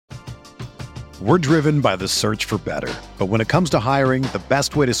We're driven by the search for better. But when it comes to hiring, the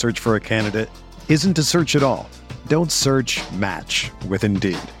best way to search for a candidate isn't to search at all. Don't search, match with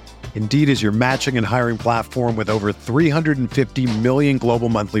Indeed. Indeed is your matching and hiring platform with over 350 million global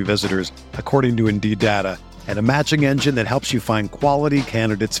monthly visitors, according to Indeed data, and a matching engine that helps you find quality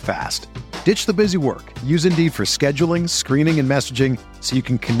candidates fast. Ditch the busy work. Use Indeed for scheduling, screening, and messaging so you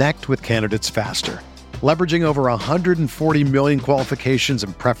can connect with candidates faster. Leveraging over 140 million qualifications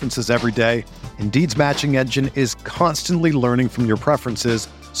and preferences every day, Indeed's matching engine is constantly learning from your preferences,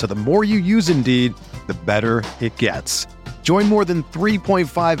 so the more you use Indeed, the better it gets. Join more than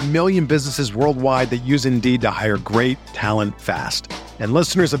 3.5 million businesses worldwide that use Indeed to hire great talent fast. And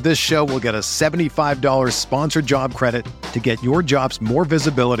listeners of this show will get a $75 sponsored job credit to get your jobs more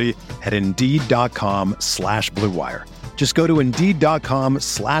visibility at Indeed.com/Blue Wire. Just go to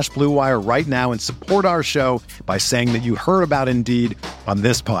Indeed.com/Blue Wire right now and support our show by saying that you heard about Indeed on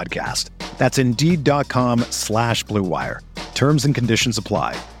this podcast. That's Indeed.com/Blue Wire. Terms and conditions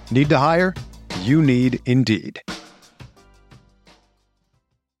apply. Need to hire? You need Indeed.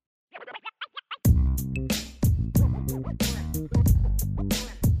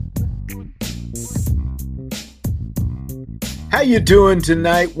 How you doing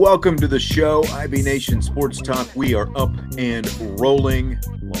tonight? Welcome to the show, IB Nation Sports Talk. We are up and rolling.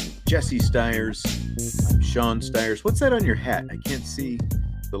 Along with Jesse Stiers. I'm Sean Stiers. What's that on your hat? I can't see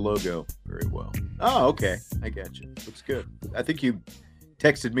the logo very well. Oh, okay. I got you. Looks good. I think you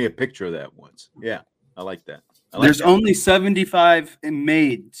texted me a picture of that once. Yeah, I like that. There's only 75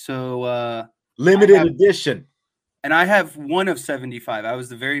 made, so limited edition. And I have one of 75. I was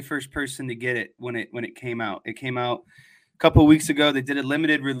the very first person to get it when it came out. It came out couple of weeks ago. They did a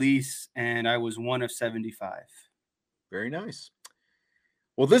limited release and I was one of 75. Very nice.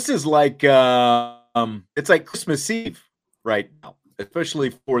 Well, this is like it's like Christmas Eve right now, especially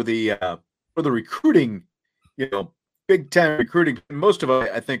for the recruiting, big time recruiting. Most of us,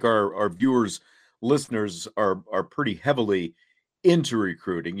 I think our viewers, listeners are pretty heavily into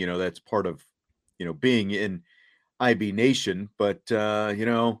recruiting. That's part of being in IB Nation, but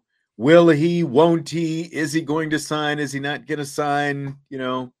will he, won't he, is he going to sign? Is he not going to sign?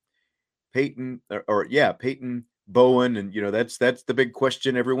 Peyton Peyton Bowen. And, that's the big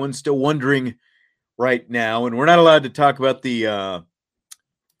question. Everyone's still wondering right now. And we're not allowed to talk about the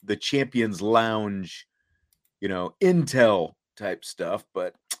Champions Lounge, intel type stuff,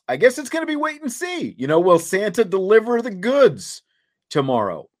 but I guess it's going to be wait and see. Will Santa deliver the goods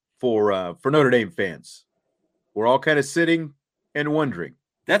tomorrow for Notre Dame fans? We're all kind of sitting and wondering.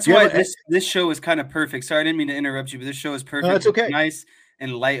 That's why this show is kind of perfect. Sorry, I didn't mean to interrupt you, but this show is perfect. No, that's okay. It's nice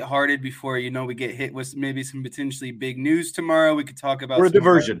and lighthearted before, we get hit with maybe some potentially big news tomorrow. We could talk about we're a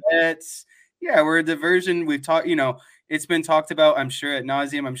diversion. Bets. Yeah, we're a diversion. We've talked, it's been talked about, I'm sure, ad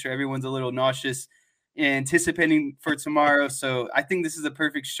nauseum. I'm sure everyone's a little nauseous anticipating for tomorrow. So I think this is a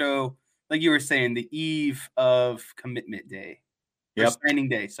perfect show. Like you were saying, the eve of commitment day. Yep. Signing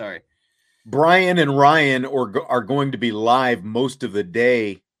day, sorry. Brian and Ryan are going to be live most of the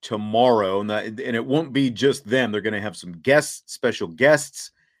day tomorrow, and it won't be just them. They're going to have some special guests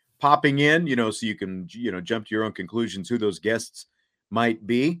popping in, so you can, jump to your own conclusions who those guests might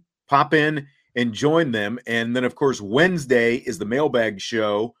be. Pop in and join them. And then, of course, Wednesday is the mailbag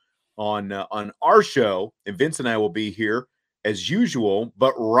show on our show, and Vince and I will be here as usual,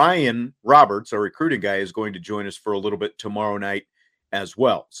 but Ryan Roberts, our recruiting guy, is going to join us for a little bit tomorrow night as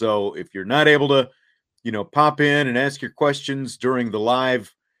well. So if you're not able to, pop in and ask your questions during the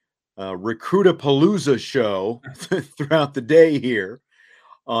live Recruitapalooza show throughout the day here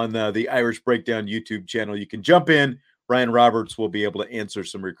on the Irish Breakdown YouTube channel, you can jump in. Ryan Roberts will be able to answer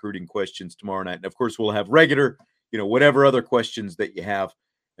some recruiting questions tomorrow night. And of course, we'll have regular, whatever other questions that you have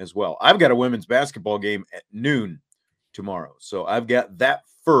as well. I've got a women's basketball game at noon tomorrow. So I've got that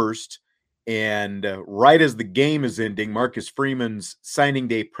first. And right as the game is ending, Marcus Freeman's signing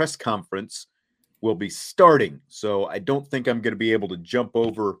day press conference will be starting. So I don't think I'm going to be able to jump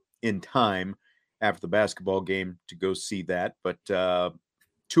over in time after the basketball game to go see that. But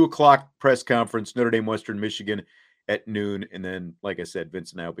 2:00 press conference, Notre Dame, Western Michigan at noon. And then, like I said,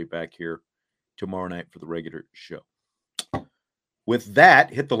 Vince and I will be back here tomorrow night for the regular show. With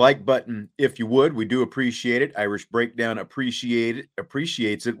that, hit the like button if you would. We do appreciate it. Irish Breakdown appreciates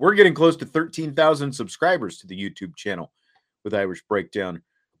it. We're getting close to 13,000 subscribers to the YouTube channel with Irish Breakdown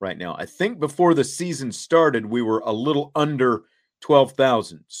right now. I think before the season started, we were a little under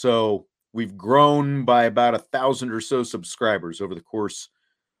 12,000. So we've grown by about 1,000 or so subscribers over the course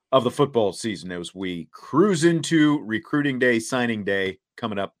of the football season as we cruise into recruiting day, signing day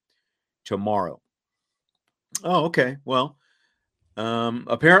coming up tomorrow. Oh, okay. Well,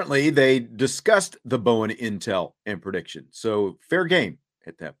 Apparently they discussed the Bowen intel and prediction. So fair game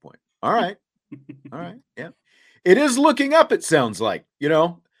at that point. All right. All right. Yeah. It is looking up, it sounds like.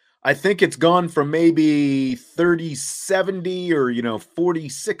 I think it's gone from maybe 30-70 or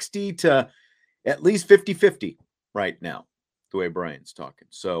 40-60 to at least 50-50 right now, the way Brian's talking.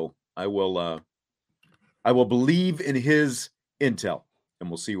 So I will believe in his intel, and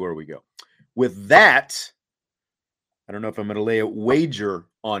we'll see where we go. With that, I don't know if I'm going to lay a wager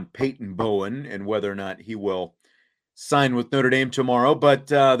on Peyton Bowen and whether or not he will sign with Notre Dame tomorrow. But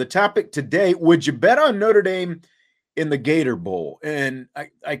the topic today, would you bet on Notre Dame in the Gator Bowl? And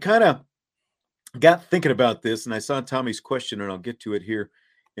I kind of got thinking about this, and I saw Tommy's question, and I'll get to it here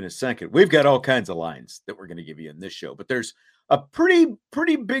in a second. We've got all kinds of lines that we're going to give you in this show, but there's a pretty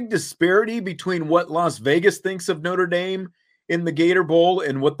big disparity between what Las Vegas thinks of Notre Dame in the Gator Bowl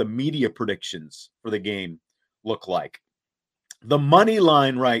and what the media predictions for the game look like. The money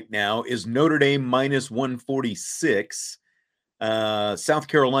line right now is Notre Dame minus 146, South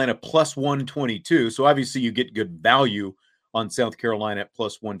Carolina plus 122. So obviously you get good value on South Carolina at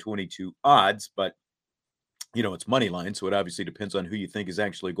plus 122 odds, but it's money line, so it obviously depends on who you think is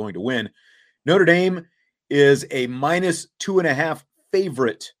actually going to win. Notre Dame is a minus 2.5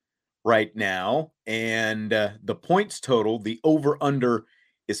 favorite right now, and the points total, the over-under,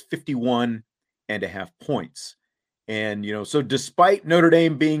 is 51.5 points. And, so despite Notre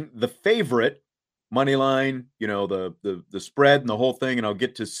Dame being the favorite, money line, the spread and the whole thing, and I'll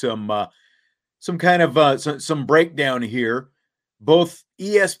get to some kind of some breakdown here, both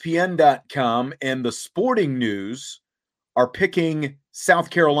ESPN.com and the Sporting News are picking South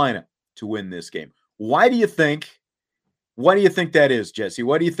Carolina to win this game. Why do you think that is, Jesse?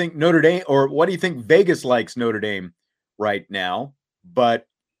 Why do you think Notre Dame, or what do you think Vegas likes Notre Dame right now? But,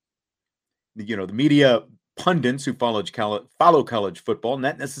 the media pundits who follow college football,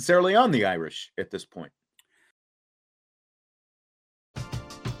 not necessarily on the Irish at this point.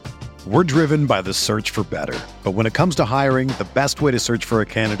 We're driven by the search for better. But when it comes to hiring, the best way to search for a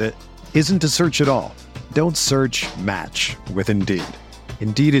candidate isn't to search at all. Don't search, match with Indeed.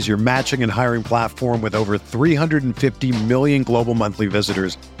 Indeed is your matching and hiring platform with over 350 million global monthly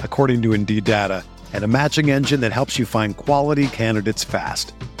visitors, according to Indeed data, and a matching engine that helps you find quality candidates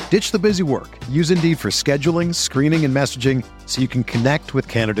fast. Ditch the busy work. Use Indeed for scheduling, screening, and messaging so you can connect with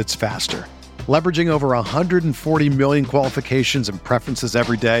candidates faster. Leveraging over 140 million qualifications and preferences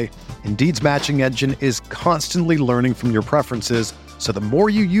every day, Indeed's matching engine is constantly learning from your preferences, so the more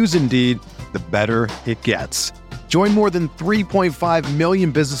you use Indeed, the better it gets. Join more than 3.5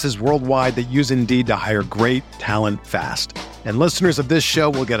 million businesses worldwide that use Indeed to hire great talent fast. And listeners of this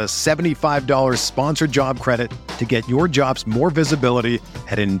show will get a $75 sponsored job credit to get your jobs more visibility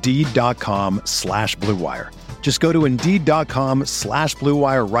at Indeed.com/Blue Wire. Just go to Indeed.com/Blue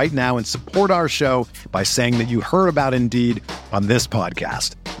Wire right now and support our show by saying that you heard about Indeed on this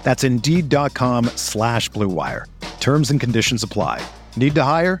podcast. That's Indeed.com/Blue Wire. Terms and conditions apply. Need to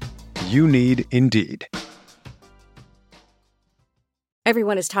hire? You need Indeed.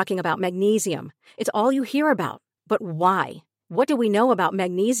 Everyone is talking about magnesium. It's all you hear about. But why? What do we know about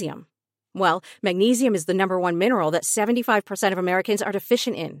magnesium? Well, magnesium is the number one mineral that 75% of Americans are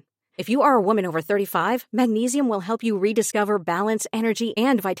deficient in. If you are a woman over 35, magnesium will help you rediscover balance, energy,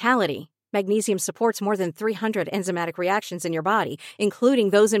 and vitality. Magnesium supports more than 300 enzymatic reactions in your body, including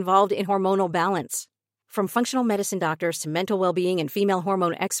those involved in hormonal balance. From functional medicine doctors to mental well-being and female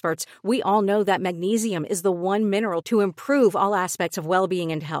hormone experts, we all know that magnesium is the one mineral to improve all aspects of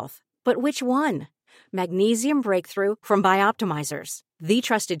well-being and health. But which one? Magnesium Breakthrough from Bioptimizers, the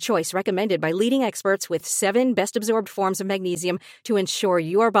trusted choice recommended by leading experts with 7 best-absorbed forms of magnesium to ensure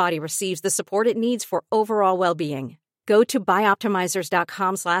your body receives the support it needs for overall well-being. Go to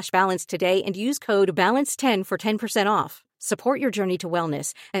bioptimizers.com/balance today and use code BALANCE10 for 10% off. Support your journey to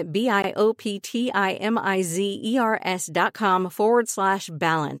wellness at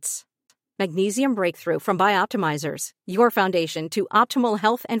bioptimizers.com/balance. Magnesium Breakthrough from Bioptimizers, your foundation to optimal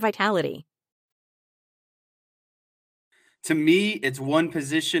health and vitality. To me, it's one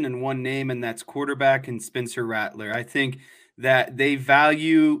position and one name, and that's quarterback and Spencer Rattler. I think that they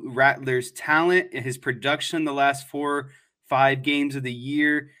value Rattler's talent and his production the last 4-5 games of the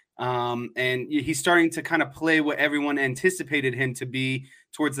year. And he's starting to kind of play what everyone anticipated him to be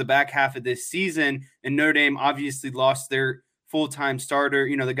towards the back half of this season. And Notre Dame obviously lost their full-time starter,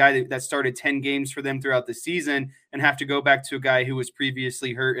 the guy that started 10 games for them throughout the season, and have to go back to a guy who was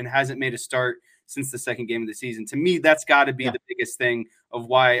previously hurt and hasn't made a start since the second game of the season. To me, that's got to be the biggest thing of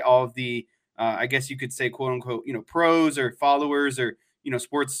why all of the, I guess you could say, quote unquote, pros or followers or,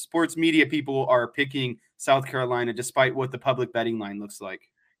 sports media people are picking South Carolina despite what the public betting line looks like.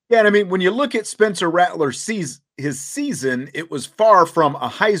 Yeah, and I mean, when you look at Spencer Rattler's his season, it was far from a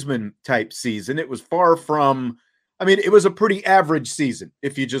Heisman type season. It was far from, I mean, it was a pretty average season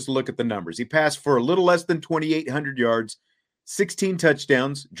if you just look at the numbers. He passed for a little less than 2,800 yards, 16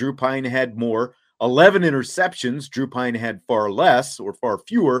 touchdowns. Drew Pine had more, 11 interceptions. Drew Pine had far less or far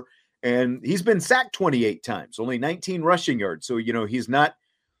fewer, and he's been sacked 28 times, only 19 rushing yards. So, he's not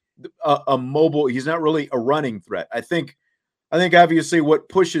a mobile, he's not really a running threat. I think obviously what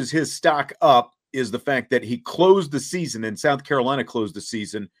pushes his stock up is the fact that he closed the season, and South Carolina closed the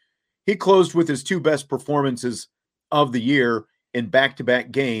season. He closed with his two best performances of the year in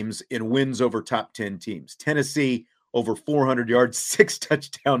back-to-back games in wins over top 10 teams. Tennessee over 400 yards, 6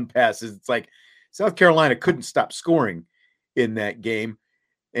 touchdown passes. It's like South Carolina couldn't stop scoring in that game.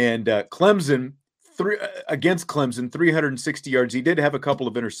 And Clemson, against Clemson, 360 yards. He did have a couple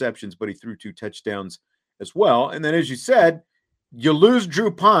of interceptions, but he threw 2 touchdowns as well. And then, as you said, you lose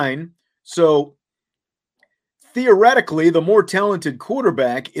Drew Pine, so theoretically, the more talented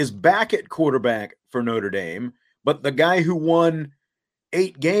quarterback is back at quarterback for Notre Dame, but the guy who won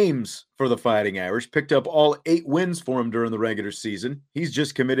 8 games for the Fighting Irish, picked up all 8 wins for him during the regular season. He's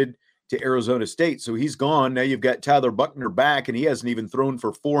just committed to Arizona State, so he's gone. Now you've got Tyler Buchner back, and he hasn't even thrown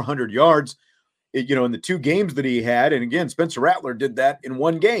for 400 yards, in the 2 games that he had. And again, Spencer Rattler did that in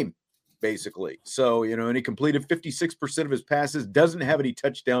 1 game. Basically. So, and he completed 56% of his passes, doesn't have any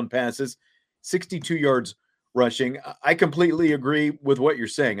touchdown passes, 62 yards rushing. I completely agree with what you're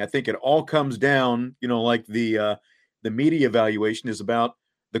saying. I think it all comes down, like the media evaluation is about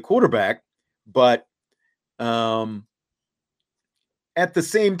the quarterback, but at the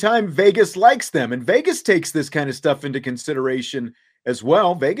same time, Vegas likes them, and Vegas takes this kind of stuff into consideration as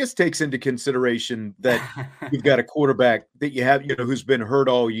well. Vegas takes into consideration that you've got a quarterback that you have, who's been hurt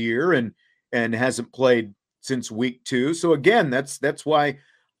all year and hasn't played since week 2. So again, that's why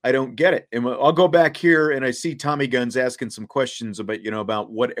I don't get it. And I'll go back here, and I see Tommy Guns asking some questions about,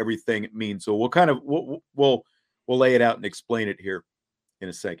 about what everything means. So we'll lay it out and explain it here in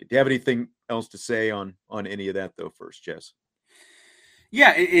a second. Do you have anything else to say on any of that though first, Jess?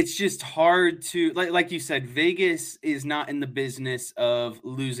 Yeah, it's just hard to, like you said, Vegas is not in the business of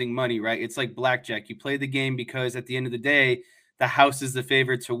losing money, right? It's like blackjack. You play the game because at the end of the day, the house is the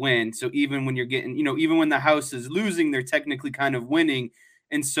favorite to win. So even when you're getting, even when the house is losing, they're technically kind of winning.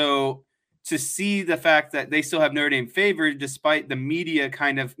 And so to see the fact that they still have Notre Dame favored, despite the media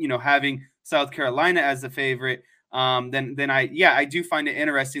kind of, having South Carolina as the favorite, then I do find it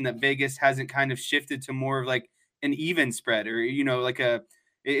interesting that Vegas hasn't kind of shifted to more of like an even spread, or to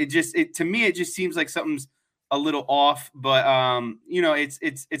me it just seems like something's a little off, but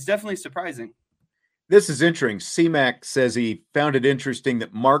it's definitely surprising. This is interesting. CMAC says he found it interesting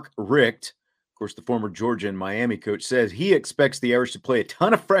that Mark Richt, of course the former Georgia and Miami coach, says he expects the Irish to play a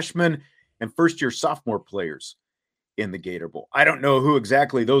ton of freshmen and first-year sophomore players in the Gator Bowl. I don't know who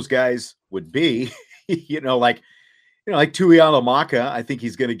exactly those guys would be. like Tuihalamaka, I think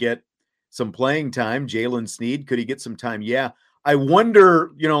he's going to get some playing time. Jalen Sneed, could he get some time? Yeah. I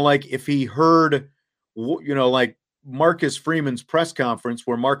wonder, if he heard, Marcus Freeman's press conference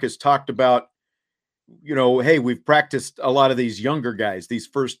where Marcus talked about, hey, we've practiced a lot of these younger guys, these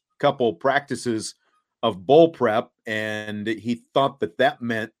first couple practices of bowl prep. And he thought that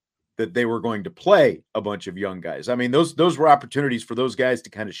meant that they were going to play a bunch of young guys. I mean, those were opportunities for those guys to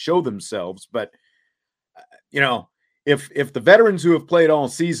kind of show themselves. But, if the veterans who have played all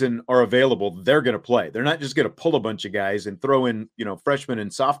season are available, they're going to play. They're not just going to pull a bunch of guys and throw in, freshmen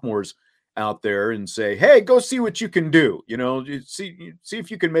and sophomores out there and say, hey, go see what you can do. See if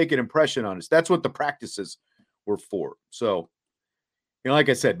you can make an impression on us. That's what the practices were for. So, like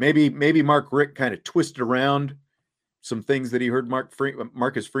I said, maybe Mark Richt kind of twisted around some things that he heard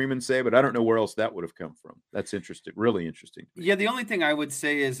Marcus Freeman say, but I don't know where else that would have come from. That's interesting. Really interesting. Yeah. The only thing I would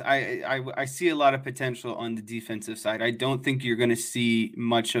say is I see a lot of potential on the defensive side. I don't think you're going to see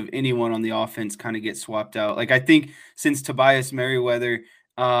much of anyone on the offense kind of get swapped out. Like, I think since Tobias Merriweather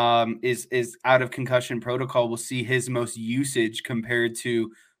is out of concussion protocol, we'll see his most usage compared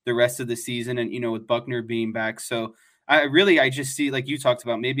to the rest of the season. And, with Buchner being back. So I just see, like you talked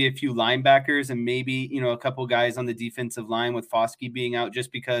about, maybe a few linebackers and maybe, a couple guys on the defensive line with Foskey being out, just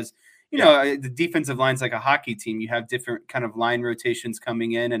because, the defensive line's like a hockey team. You have different kind of line rotations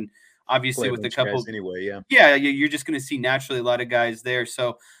coming in, and obviously with a couple anyway. You're just going to see naturally a lot of guys there.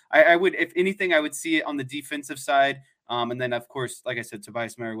 So I would, if anything, I would see it on the defensive side. And then of course, like I said,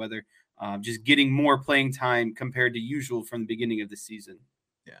 Tobias Merriweather, just getting more playing time compared to usual from the beginning of the season.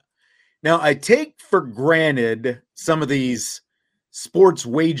 Now, I take for granted some of these sports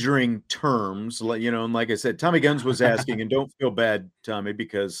wagering terms, and like I said, Tommy Guns was asking, and don't feel bad, Tommy,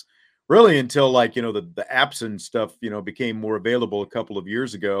 because really until the apps and stuff, became more available a couple of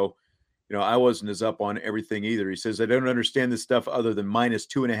years ago, I wasn't as up on everything either. He says, I don't understand this stuff other than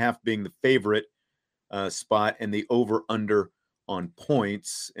 -2.5 being the favorite spot and the over under on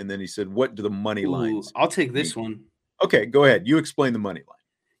points. And then he said, what do the money lines? I'll take this one. Okay, go ahead. You explain the money line.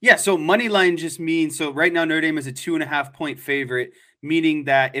 Yeah, so money line just means, so right now Notre Dame is a 2.5 point favorite, meaning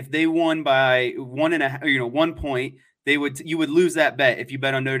that if they won by 1 point, you would lose that bet if you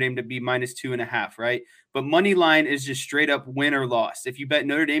bet on Notre Dame to be -2.5, right? But money line is just straight up win or loss. If you bet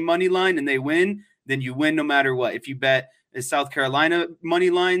Notre Dame money line and they win, then you win no matter what. If you bet a South Carolina money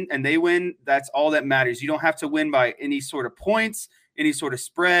line and they win, that's all that matters. You don't have to win by any sort of points, any sort of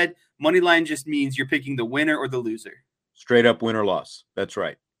spread. Money line just means you're picking the winner or the loser. Straight up win or loss. That's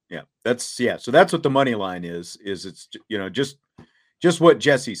right. Yeah. So that's what the money line is it's, just what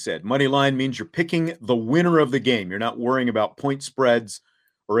Jesse said. Money line means you're picking the winner of the game. You're not worrying about point spreads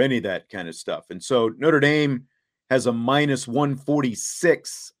or any of that kind of stuff. And so Notre Dame has a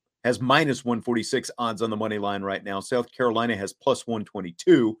 -146 odds on the money line right now. South Carolina has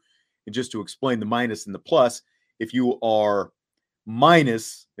 +122. And just to explain the minus and the plus, if you are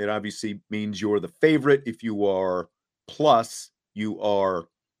minus, it obviously means you're the favorite. If you are plus, you are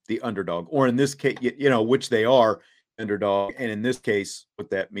the underdog, or in this case, which they are, underdog. And in this case, what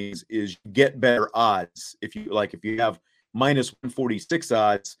that means is you get better odds. If you have -146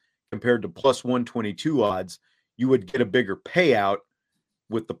 odds compared to +122 odds, you would get a bigger payout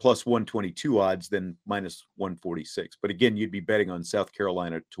with the +122 odds than -146. But again, you'd be betting on South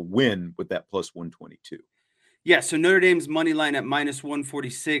Carolina to win with that +122. Yeah, so Notre Dame's money line at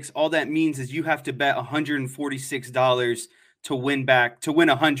 -146. All that means is you have to bet $146 to win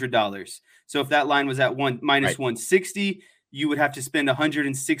 $100. So if that line was at -160, you would have to spend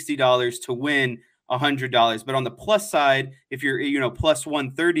 $160 to win $100. But on the plus side, if you're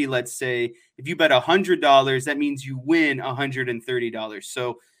 +130, let's say, if you bet $100, that means you win $130.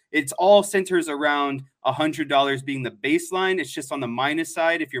 So it's all centers around $100 being the baseline. It's just on the minus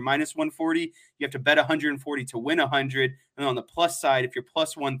side. If you're -140, you have to bet 140 to win 100. And on the plus side, if you're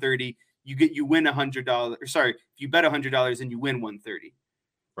 +130, you win $100. Sorry, if you bet $100 and you win 130.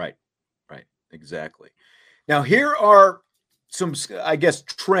 Right. Exactly. Now here are some, I guess,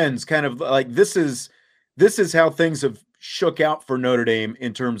 trends. Kind of like this is how things have shook out for Notre Dame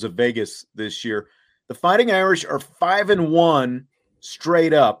in terms of Vegas this year. The Fighting Irish are 5-1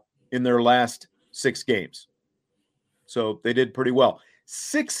 straight up in their last 6 games, so they did pretty well.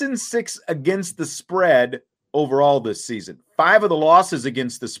 6-6 against the spread overall this season. 5 of the losses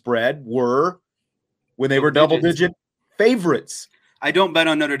against the spread were when they were double-digit favorites. I don't bet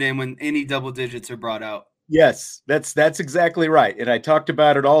on Notre Dame when any double digits are brought out. Yes, that's exactly right. And I talked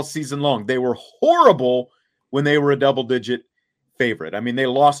about it all season long. They were horrible when they were a double-digit favorite. I mean, they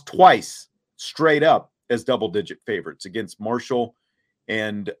lost twice straight up as double-digit favorites against Marshall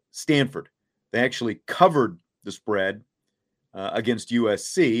and Stanford. They actually covered the spread against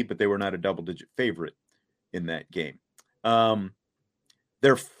USC, but they were not a double-digit favorite in that game.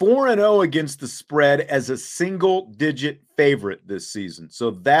 They're 4-0 against the spread as a single-digit favorite this season.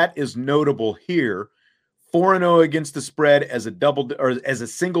 So that is notable here. 4-0 against the spread as a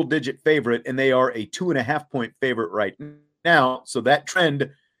single-digit favorite, and they are a 2.5-point favorite right now. So that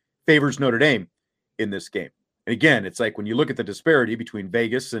trend favors Notre Dame in this game. And again, it's like when you look at the disparity between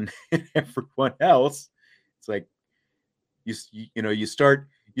Vegas and everyone else, it's like you start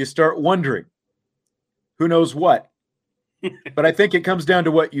wondering who knows what. But I think it comes down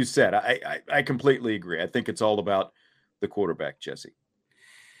to what you said. I completely agree. I think it's all about the quarterback, Jesse.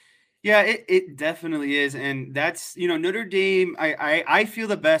 Yeah, it definitely is. And that's, Notre Dame, I feel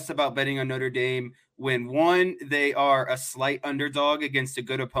the best about betting on Notre Dame when, one, they are a slight underdog against a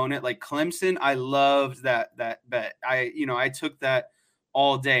good opponent like Clemson. I loved that bet. I took that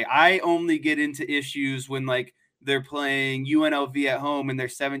all day. I only get into issues when they're playing UNLV at home and they're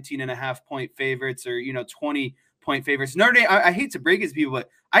 17.5-point favorites or, 20-point favorites. Notre Dame, I hate to break it to people, but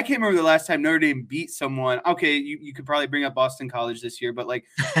I can't remember the last time Notre Dame beat someone. Okay, you could probably bring up Boston College this year, but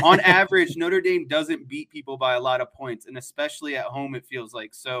on average, Notre Dame doesn't beat people by a lot of points, and especially at home, it feels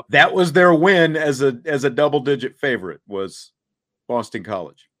like. So that was their win as a double-digit favorite was Boston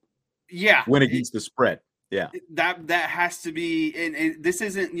College. Yeah, win against the spread. Yeah, that has to be, and this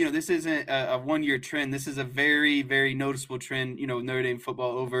isn't a one-year trend. This is a very, very noticeable trend. Notre Dame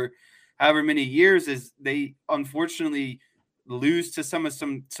football over however many years is they unfortunately lose to some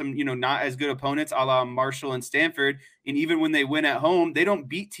not as good opponents, a la Marshall and Stanford. And even when they win at home, they don't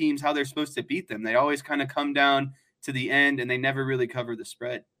beat teams how they're supposed to beat them. They always kind of come down to the end, and they never really cover the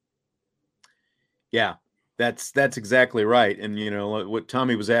spread. Yeah, that's exactly right. And what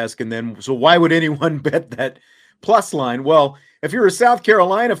Tommy was asking then, so why would anyone bet that plus line? Well, if you're a South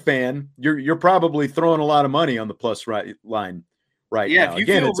Carolina fan, you're probably throwing a lot of money on the plus line right now. Yeah, if you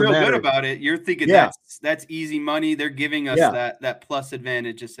feel real good about it, you're thinking that's easy money. They're giving us that plus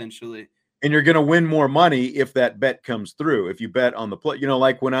advantage essentially. And you're going to win more money if that bet comes through. If you bet on the play,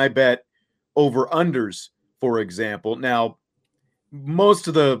 like when I bet over unders, for example. Now, most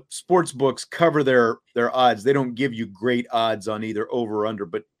of the sports books cover their odds. They don't give you great odds on either over or under,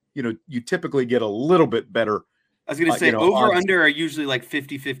 but you typically get a little bit better. I was going to say over odds. Under are usually like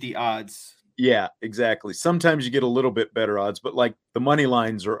 50-50 odds. Yeah, exactly. Sometimes you get a little bit better odds, but like the money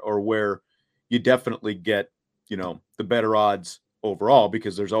lines are where you definitely get, the better odds overall,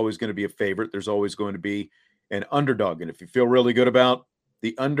 because there's always going to be a favorite. There's always going to be an underdog. And if you feel really good about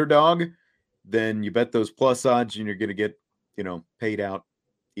the underdog, then you bet those plus odds and you're going to get, paid out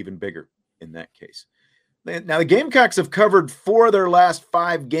even bigger in that case. Now, the Gamecocks have covered 4 of their last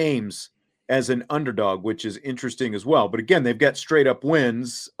 5 games as an underdog, which is interesting as well. But again, they've got straight up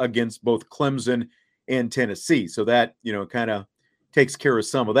wins against both Clemson and Tennessee. So that, kind of takes care of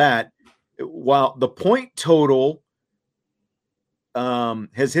some of that. While the point total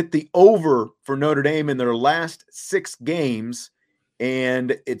has hit the over for Notre Dame in their last 6 games,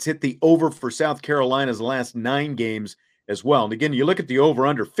 and it's hit the over for South Carolina's last 9 games as well. And again, you look at the over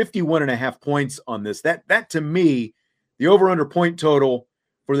under 51.5 points on this. That to me, the over under point total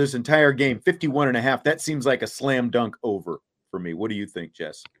for this entire game, 51.5, that seems like a slam dunk over for me. What do you think,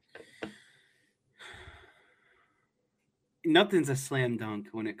 Jess? Nothing's a slam dunk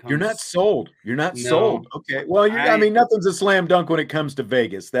when it comes. You're not sold. You're not sold. Okay. Well, nothing's a slam dunk when it comes to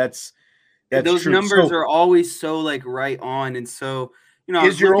Vegas. That's those true. Numbers are always so like right on. And so,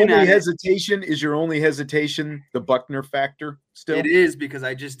 is your only hesitation the Buckner factor still? It is, because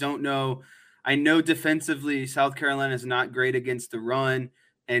I just don't know. I know defensively South Carolina is not great against the run.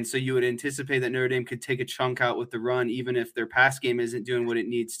 And so you would anticipate that Notre Dame could take a chunk out with the run, even if their pass game isn't doing what it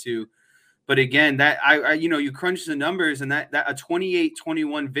needs to. But again, that you crunch the numbers, and that a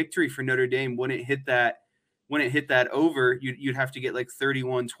 28-21 victory for Notre Dame wouldn't hit that over. You'd have to get like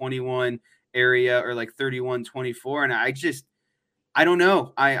 31-21 area or like 31-24. And I don't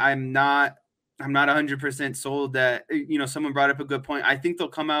know. I'm not 100% sold that, someone brought up a good point. I think they'll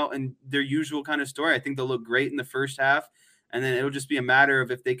come out in their usual kind of story. I think they'll look great in the first half, and then it'll just be a matter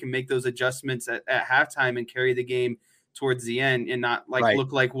of if they can make those adjustments at halftime and carry the game towards the end and not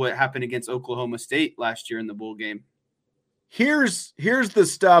look like what happened against Oklahoma State last year in the bowl game. Here's the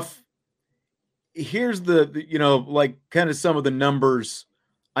stuff. Here's the, kind of some of the numbers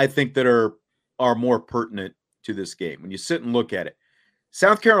I think that are more pertinent to this game. When you sit and look at it,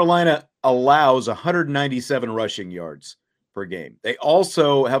 South Carolina allows 197 rushing yards per game. They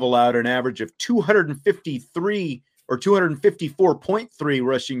also have allowed an average of 253 or 254.3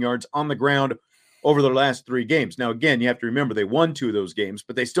 rushing yards on the ground over their last 3 games. Now, again, you have to remember they won 2 of those games,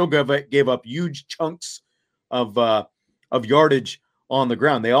 but they still gave up huge chunks of yardage on the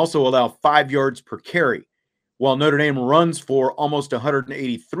ground. They also allow 5 yards per carry, while Notre Dame runs for almost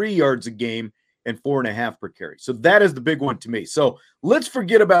 183 yards a game and 4.5 per carry. So that is the big one to me. So let's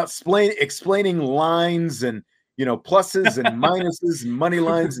forget about explaining lines and pluses and minuses and money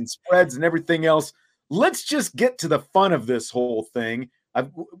lines and spreads and everything else. Let's just get to the fun of this whole thing.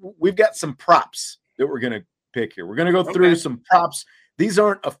 We've got some props that we're going to pick here. We're going to go through some props. These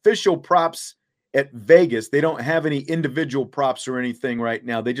aren't official props at Vegas. They don't have any individual props or anything right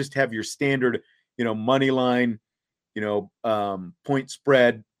now. They just have your standard, money line, point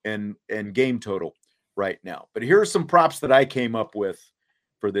spread and game total right now. But here are some props that I came up with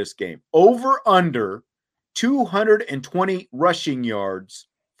for this game. Over under 220 rushing yards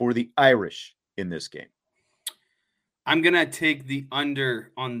for the Irish in this game. I'm going to take the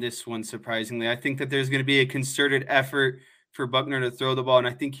under on this one, surprisingly. I think that there's going to be a concerted effort for Buckner to throw the ball, and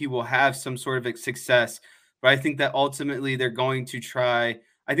I think he will have some sort of success. But I think that ultimately they're going to try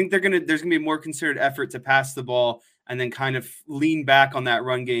 – I think there's going to be more concerted effort to pass the ball and then kind of lean back on that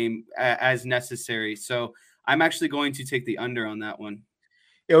run game as necessary. So I'm actually going to take the under on that one.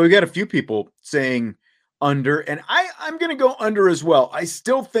 Yeah, we've got a few people saying under, and I'm going to go under as well. I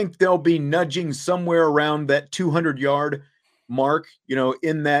still think they'll be nudging somewhere around that 200-yard mark,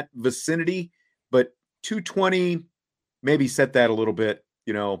 in that vicinity. But 220, maybe set that a little bit,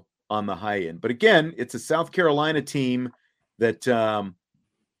 on the high end. But again, it's a South Carolina team that,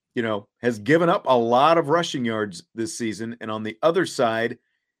 has given up a lot of rushing yards this season. And on the other side,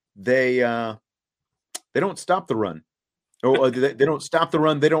 they don't stop the run. Or they don't stop the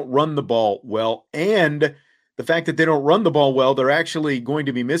run. They don't run the ball well. And the fact that they don't run the ball well, they're actually going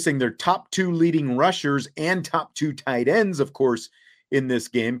to be missing their top 2 leading rushers and top 2 tight ends, of course, in this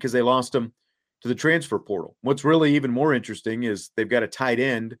game because they lost them to the transfer portal. What's really even more interesting is they've got a tight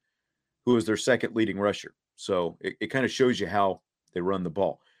end who is their second leading rusher. So it kind of shows you how they run the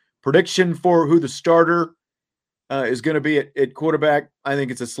ball. Prediction for who the starter is going to be at quarterback, I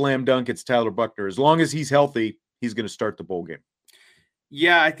think it's a slam dunk. It's Tyler Buchner. As long as he's healthy, he's going to start the bowl game.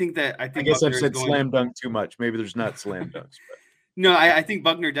 Yeah, I guess Buchner I've said slam dunk too much. Maybe there's not slam dunks. But. No, I think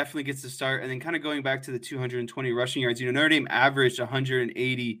Buchner definitely gets to start. And then kind of going back to the 220 rushing yards, Notre Dame averaged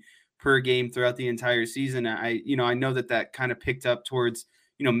 180 per game throughout the entire season. I know that kind of picked up towards,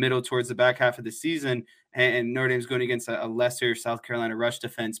 middle towards the back half of the season, and Notre Dame's going against a lesser South Carolina rush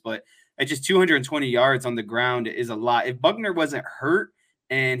defense, but at just 220 yards on the ground is a lot. If Buchner wasn't hurt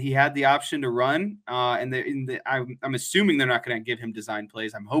and he had the option to run, I'm assuming they're not going to give him design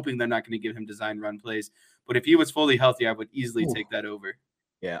plays. I'm hoping they're not going to give him design run plays. But if he was fully healthy, I would easily take that over.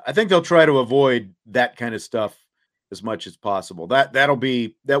 Yeah, I think they'll try to avoid that kind of stuff as much as possible. That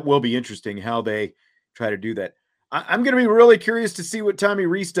will be interesting how they try to do that. I'm going to be really curious to see what Tommy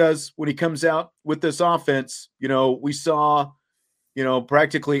Rees does when he comes out with this offense. We saw,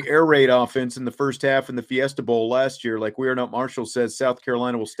 practically air raid offense in the first half in the Fiesta Bowl last year. Like Weird Out Marshall says, South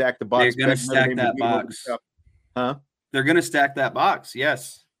Carolina will stack the box. They're going to stack that box. Huh? They're going to stack that box.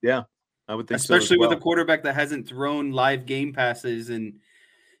 Yes. Yeah, I would think especially so as well. With a quarterback that hasn't thrown live game passes in,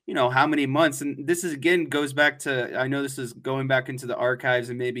 how many months. And this is, again, goes back to, I know this is going back into the archives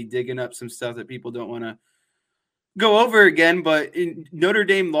and maybe digging up some stuff that people don't want to go over again, but Notre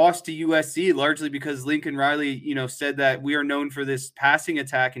Dame lost to USC largely because Lincoln Riley, said that we are known for this passing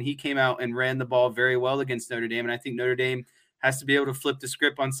attack, and he came out and ran the ball very well against Notre Dame. And I think Notre Dame has to be able to flip the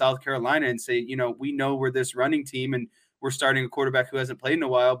script on South Carolina and say, we know we're this running team and we're starting a quarterback who hasn't played in a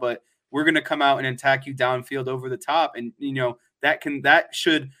while, but we're going to come out and attack you downfield over the top. And, that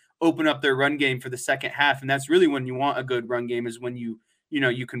should open up their run game for the second half. And that's really when you want a good run game, is when you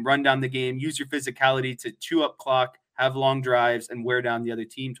can run down the game, use your physicality to chew up clock, have long drives, and wear down the other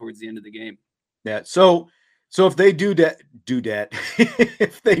team towards the end of the game. Yeah. So if they do that,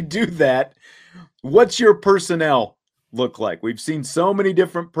 if they do that, what's your personnel look like? We've seen so many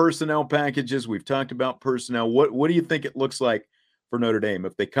different personnel packages. We've talked about personnel. What do you think it looks like for Notre Dame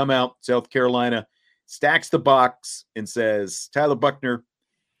if they come out, South Carolina stacks the box and says, Tyler Buchner,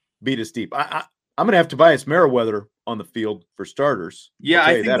 beat us deep? I'm going to have Tobias Merriweather on the field for starters. Yeah,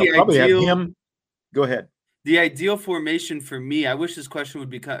 I think I'll probably have him. Go ahead. The ideal formation for me, I wish this question would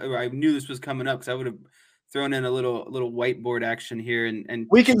be, or I knew this was coming up because I would have thrown in a little whiteboard action here. And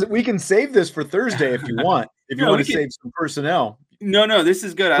we can save this for Thursday if you want. If you want to save some personnel. No, this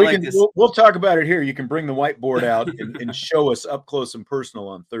is good. I like this. We'll talk about it here. You can bring the whiteboard out and show us up close and personal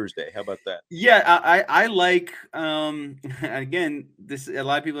on Thursday. How about that? Yeah, I like. Again, this, a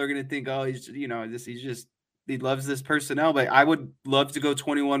lot of people are going to think, oh, he loves this personnel, but I would love to go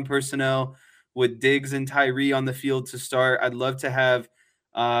 21 personnel with Diggs and Tyree on the field to start. I'd love to have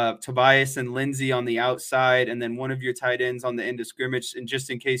Tobias and Lindsey on the outside, and then one of your tight ends on the end of scrimmage. And just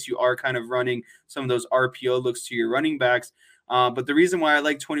in case you are kind of running some of those RPO looks to your running backs. But the reason why I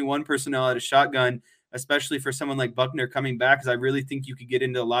like 21 personnel at a shotgun, especially for someone like Buchner coming back, is I really think you could get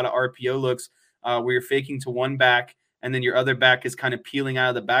into a lot of RPO looks where you're faking to one back, and then your other back is kind of peeling out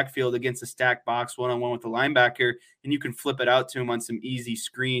of the backfield against a stacked box one-on-one with the linebacker, and you can flip it out to him on some easy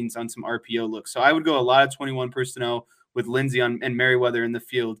screens on some RPO looks. So I would go a lot of 21 personnel with Lindsey and Merriweather in the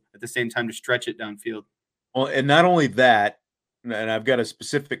field at the same time to stretch it downfield. Well, and not only that, and I've got a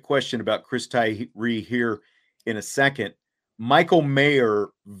specific question about Chris Tyree here in a second. Michael Mayer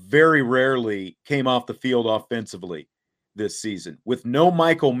very rarely came off the field offensively this season. With no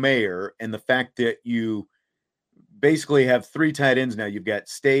Michael Mayer and the fact that you basically have three tight ends now, you've got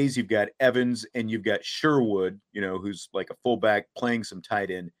Stays, you've got Evans, and you've got Sherwood, who's like a fullback playing some tight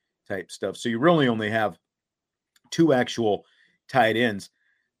end type stuff. So you really only have two actual tight ends.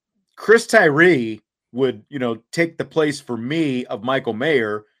 Chris Tyree would, take the place for me of Michael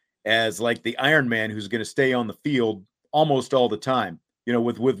Mayer as like the Iron Man who's going to stay on the field almost all the time,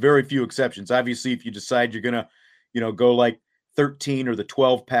 with very few exceptions. Obviously, if you decide you're going to, go like 13 or the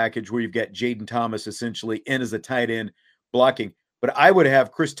 12 package where you've got Jaden Thomas essentially in as a tight end blocking. But I would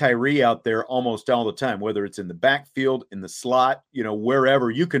have Chris Tyree out there almost all the time, whether it's in the backfield, in the slot,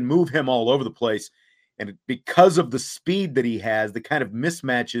 wherever. You can move him all over the place. And because of the speed that he has, the kind of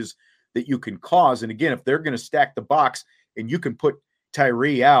mismatches that you can cause. And again, if they're going to stack the box and you can put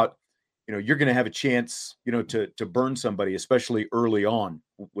Tyree out, you're going to have a chance, to burn somebody, especially early on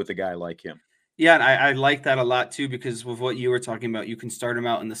with a guy like him. Yeah, and I like that a lot too, because with what you were talking about, you can start him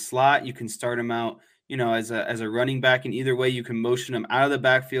out in the slot. You can start him out, as a running back. And either way, you can motion him out of the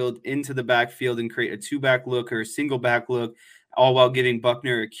backfield into the backfield and create a 2-back look or a single back look, all while giving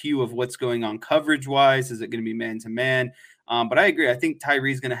Buckner a cue of what's going on coverage wise. Is it going to be man to man? But I agree. I think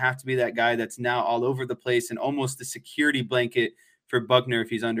Tyree is going to have to be that guy that's now all over the place and almost the security blanket for Buckner if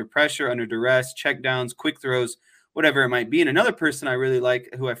he's under pressure, under duress, check downs, quick throws, whatever it might be. And another person I really like,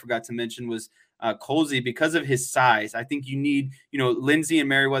 who I forgot to mention, was Colsey, because of his size. I think you need, Lindsey and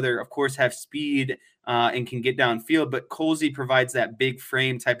Merriweather, of course, have speed and can get downfield, but Colsey provides that big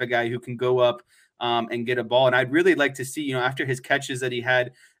frame type of guy who can go up and get a ball. And I'd really like to see, after his catches that he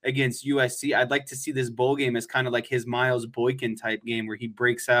had against USC, I'd like to see this bowl game as kind of like his Miles Boykin type game where he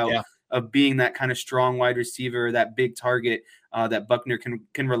breaks out of being that kind of strong wide receiver, that big target that Buckner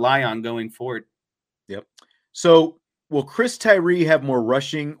can rely on going forward. Yep. So will Chris Tyree have more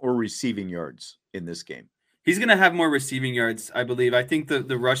rushing or receiving yards in this game? He's going to have more receiving yards, I believe. I think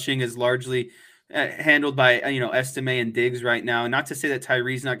the rushing is largely handled by, Estime and Diggs right now. And not to say that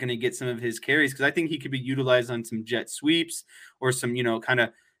Tyree's not going to get some of his carries, because I think he could be utilized on some jet sweeps or some, kind of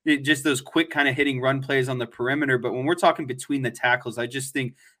just those quick kind of hitting run plays on the perimeter. But when we're talking between the tackles, I just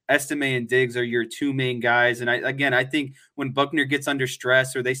think Estime and Diggs are your two main guys. And I think when Buckner gets under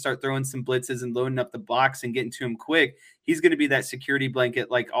stress or they start throwing some blitzes and loading up the box and getting to him quick, he's going to be that security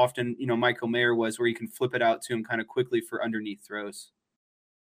blanket like often, Michael Mayer was, where you can flip it out to him kind of quickly for underneath throws.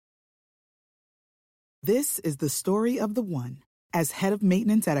 This is the story of the one. As head of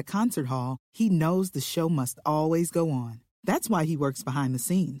maintenance at a concert hall, he knows the show must always go on. That's why he works behind the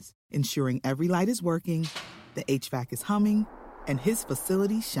scenes, ensuring every light is working, the HVAC is humming, and his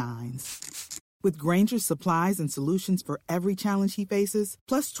facility shines. With Grainger's supplies and solutions for every challenge he faces,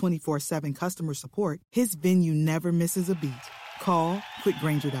 plus 24/7 customer support, his venue never misses a beat. Call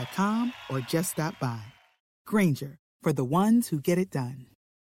quickgrainger.com or just stop by. Grainger, for the ones who get it done.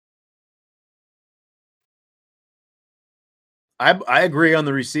 I agree on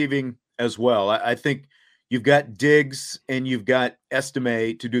the receiving as well. I think you've got Diggs and you've got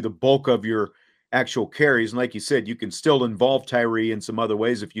Estime to do the bulk of your actual carries. And like you said, you can still involve Tyree in some other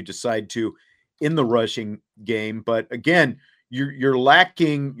ways if you decide to in the rushing game. But again, you're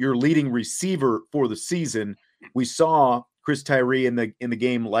lacking your leading receiver for the season. We saw Chris Tyree in the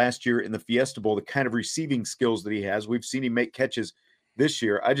game last year in the Fiesta Bowl, the kind of receiving skills that he has. We've seen him make catches this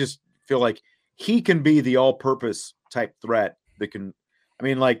year. I just feel like he can be the all-purpose type threat that can,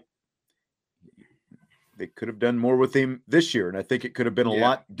 they could have done more with him this year. And I think it could have been a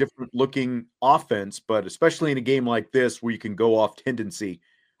lot different looking offense, but especially in a game like this where you can go off tendency,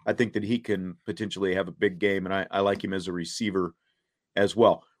 I think that he can potentially have a big game. And I like him as a receiver as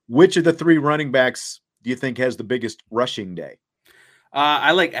well. Which of the three running backs do you think has the biggest rushing day?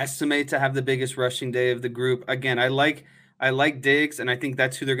 I like Estime to have the biggest rushing day of the group. Again, I like Diggs, and I think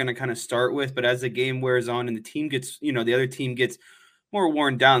that's who they're going to kind of start with. But as the game wears on and the team gets, the other team gets more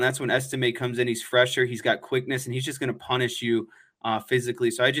worn down, that's when Estime comes in. He's fresher, he's got quickness, and he's just going to punish you physically.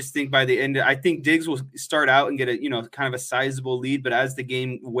 So I just think by the end, I think Diggs will start out and get a, kind of a sizable lead. But as the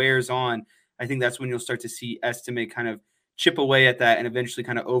game wears on, I think that's when you'll start to see Estime kind of chip away at that and eventually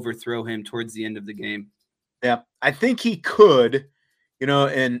kind of overthrow him towards the end of the game. Yeah, I think he could,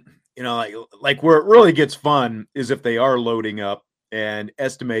 like where it really gets fun is if they are loading up and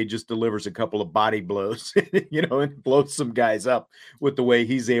Estime just delivers a couple of body blows, and blows some guys up with the way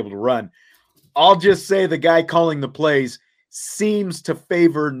he's able to run. I'll just say the guy calling the plays seems to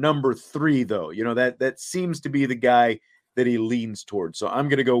favor number 3, though. That seems to be the guy that he leans towards. So I'm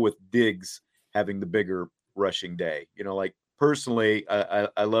going to go with Diggs having the bigger rushing day. Personally,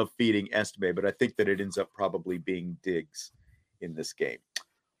 I love feeding Estime, but I think that it ends up probably being Diggs in this game.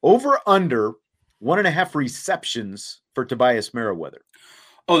 Over under 1.5 receptions for Tobias Merriweather.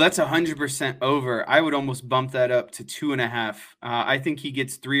 Oh, that's 100% over. I would almost bump that up to 2.5. I think he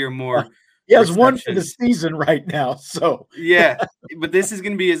gets 3 or more. He has 1 for the season right now. So yeah, but this is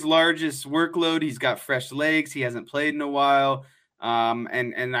going to be his largest workload. He's got fresh legs. He hasn't played in a while.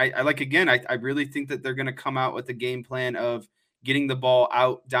 And I really think that they're going to come out with a game plan of getting the ball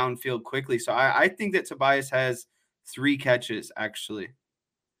out downfield quickly. So I think that Tobias has 3 catches, actually.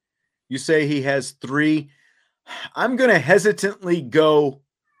 You say he has 3. I'm going to hesitantly go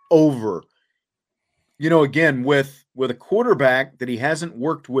over. Again, with a quarterback that he hasn't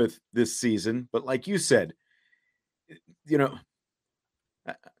worked with this season, but like you said,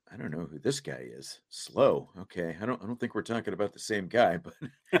 I don't know who this guy is. Slow. Okay. I don't think we're talking about the same guy, but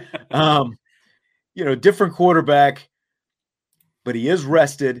different quarterback, but he is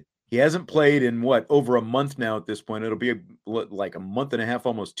rested. He hasn't played in over a month now at this point. It'll be like a month and a half,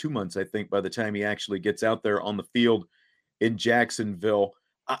 almost 2 months, I think, by the time he actually gets out there on the field in Jacksonville.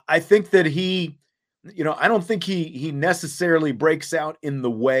 I think that he I don't think he necessarily breaks out in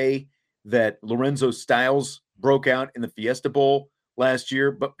the way that Lorenzo Styles broke out in the Fiesta Bowl last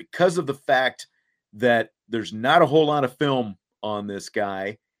year, but because of the fact that there's not a whole lot of film on this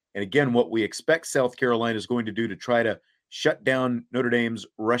guy, and again, what we expect South Carolina is going to do to try to shut down Notre Dame's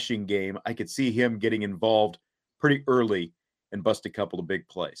rushing game, I could see him getting involved pretty early and bust a couple of big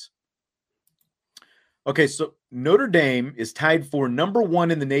plays. Okay, so Notre Dame is tied for number 1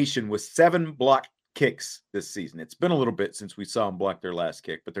 in the nation with 7 blocked kicks this season. It's been a little bit since we saw them block their last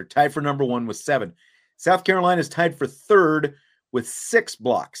kick, but they're tied for number 1 with 7. South Carolina is tied for 3rd with 6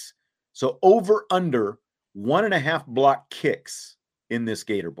 blocks. So over under 1.5 block kicks in this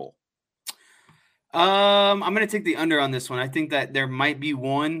Gator Bowl. I'm going to take the under on this one. I think that there might be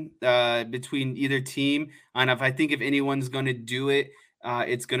one between either team. And if anyone's going to do it,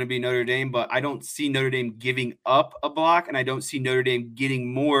 it's going to be Notre Dame. But I don't see Notre Dame giving up a block, and I don't see Notre Dame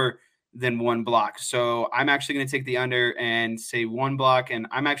getting more than 1 block. So I'm actually going to take the under and say 1 block. And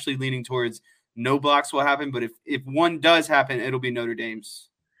I'm actually leaning towards no blocks will happen. But if one does happen, it'll be Notre Dame's.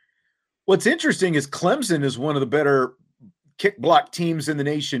 What's interesting is Clemson is one of the better kick block teams in the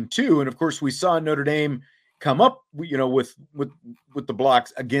nation too, and of course we saw Notre Dame come up, with the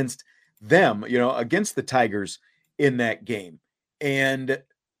blocks against them, against the Tigers in that game. And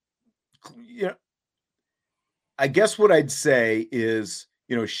I guess what I'd say is,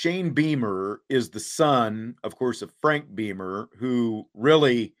 Shane Beamer is the son, of course, of Frank Beamer, who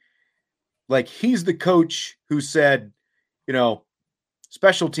really, he's the coach who said,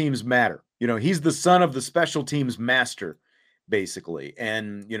 special teams matter. He's the son of the special teams master, basically.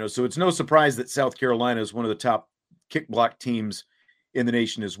 And, so it's no surprise that South Carolina is one of the top kick block teams in the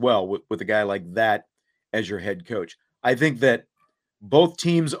nation as well, with a guy like that as your head coach. I think that both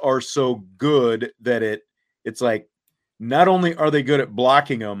teams are so good that it's like, not only are they good at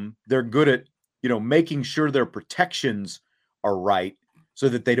blocking them, they're good at, making sure their protections are right so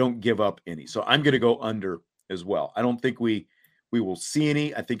that they don't give up any. So I'm going to go under as well. I don't think we will see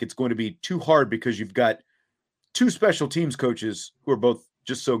any. I think it's going to be too hard because you've got 2 special teams coaches who are both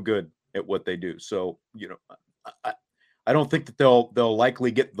just so good at what they do. So, I don't think that they'll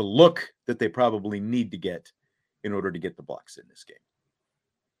likely get the look that they probably need to get in order to get the blocks in this game.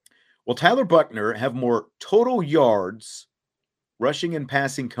 Will Tyler Buchner have more total yards, rushing and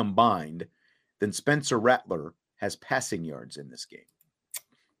passing combined, than Spencer Rattler has passing yards in this game?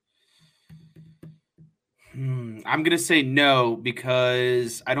 I'm going to say no,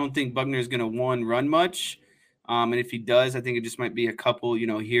 because I don't think Buchner is going to run much. And if he does, I think it just might be a couple,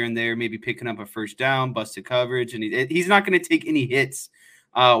 here and there, maybe picking up a first down, busted coverage. And he's not going to take any hits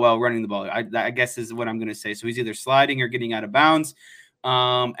while running the ball, I guess is what I'm going to say. So he's either sliding or getting out of bounds.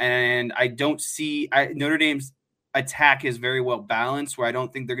 And I don't see Notre Dame's attack is very well balanced, where I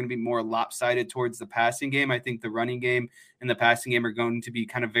don't think they're going to be more lopsided towards the passing game. I think the running game and the passing game are going to be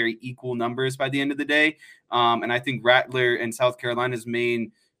kind of very equal numbers by the end of the day. And I think Rattler and South Carolina's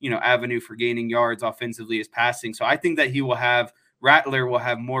main, avenue for gaining yards offensively is passing. So I think that Rattler will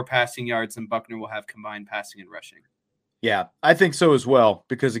have more passing yards than Buchner will have combined passing and rushing. Yeah, I think so as well,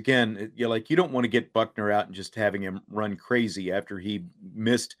 because again, you don't want to get Buchner out and just having him run crazy after he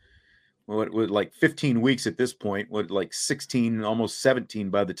missed 15 weeks at this point, 16, almost 17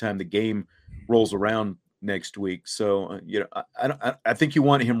 by the time the game rolls around next week. So, I think you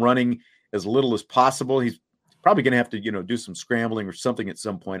want him running as little as possible. He's probably going to have to, do some scrambling or something at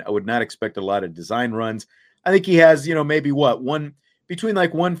some point. I would not expect a lot of design runs. I think he has, maybe between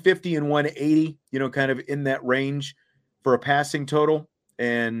 150 and 180, kind of in that range for a passing total.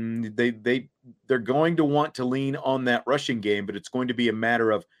 And they're going to want to lean on that rushing game, but it's going to be a matter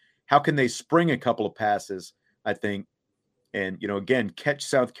of how can they spring a couple of passes, I think, and, again, catch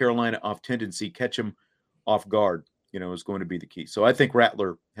South Carolina off tendency, catch them off guard, is going to be the key. So I think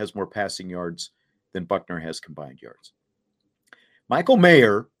Rattler has more passing yards than Buchner has combined yards. Michael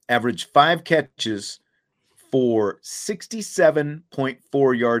Mayer averaged 5 catches for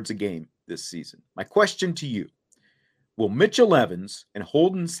 67.4 yards a game this season. My question to you, will Mitchell Evans and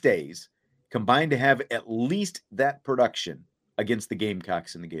Holden Stays combine to have at least that production against the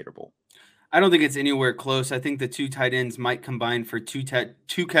Gamecocks in the Gator Bowl? I don't think it's anywhere close. I think the 2 tight ends might combine for 2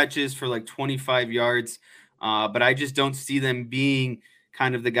 catches for 25 yards. But I just don't see them being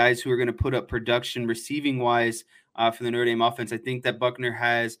kind of the guys who are going to put up production receiving wise for the Notre Dame offense. I think that Buchner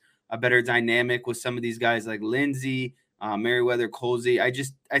has a better dynamic with some of these guys like Lindsey, Merriweather, Colsey.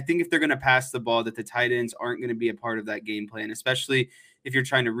 I think if they're going to pass the ball, that the tight ends aren't going to be a part of that game plan, especially if you're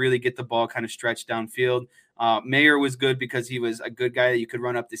trying to really get the ball kind of stretched downfield. Mayer was good because he was a good guy that you could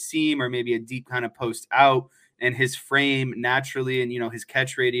run up the seam or maybe a deep kind of post out, and his frame naturally and, his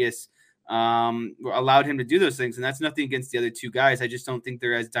catch radius allowed him to do those things. And that's nothing against the other two guys. I just don't think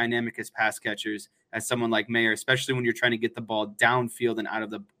they're as dynamic as pass catchers as someone like Mayer, especially when you're trying to get the ball downfield and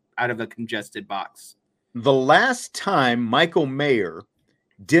out of a congested box. The last time Michael Mayer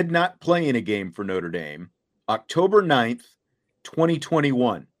did not play in a game for Notre Dame, October 9th,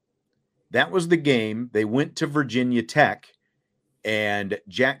 2021. That was the game. They went to Virginia Tech, and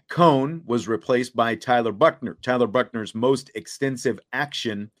Jack Cohn was replaced by Tyler Buchner. Tyler Buchner's most extensive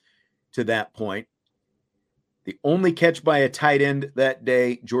action to that point. The only catch by a tight end that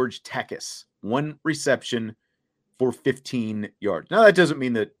day, George Takis, 1 reception for 15 yards. Now, that doesn't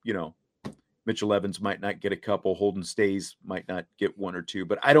mean that, Mitchell Evans might not get a couple, Holden Stays might not get 1 or 2,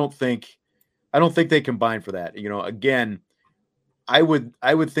 but I don't think they combine for that. Again, I would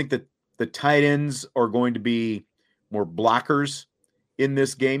think that the tight ends are going to be more blockers in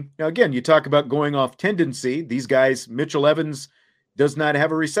this game. Now, again, you talk about going off tendency. These guys, Mitchell Evans does not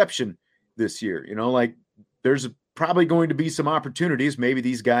have a reception this year. There's probably going to be some opportunities. Maybe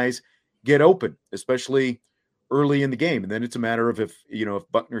these guys get open, especially early in the game. And then it's a matter of if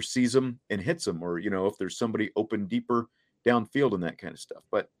Buchner sees them and hits them, or, if there's somebody open deeper downfield and that kind of stuff.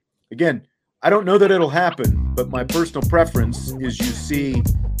 But again, I don't know that it'll happen, but my personal preference is you see,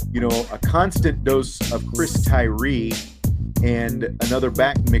 a constant dose of Chris Tyree and another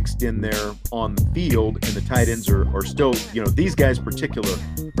back mixed in there on the field, and the tight ends are still, these guys in particular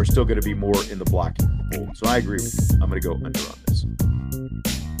are still going to be more in the blocking mold. So I agree with you. I'm going to go under on this.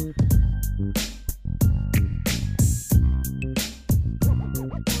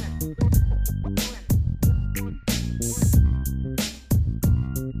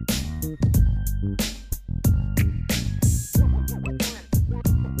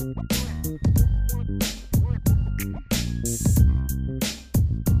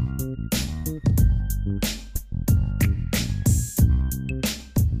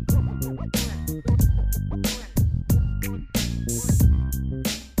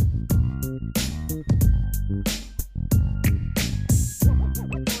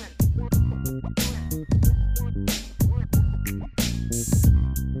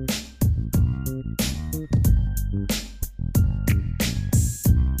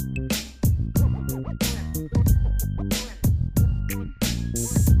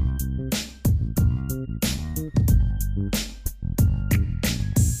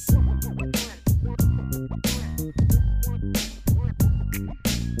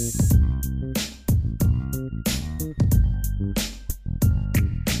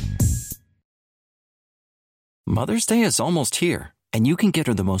 Mother's Day is almost here, and you can get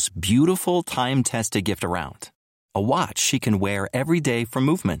her the most beautiful time-tested gift around. A watch she can wear every day from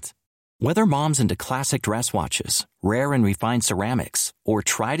Movement. Whether mom's into classic dress watches, rare and refined ceramics, or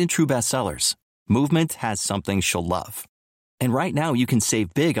tried-and-true bestsellers, Movement has something she'll love. And right now you can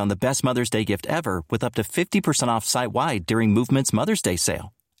save big on the best Mother's Day gift ever with up to 50% off site-wide during Movement's Mother's Day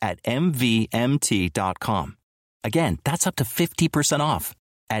sale at MVMT.com. Again, that's up to 50% off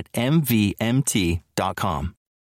at MVMT.com.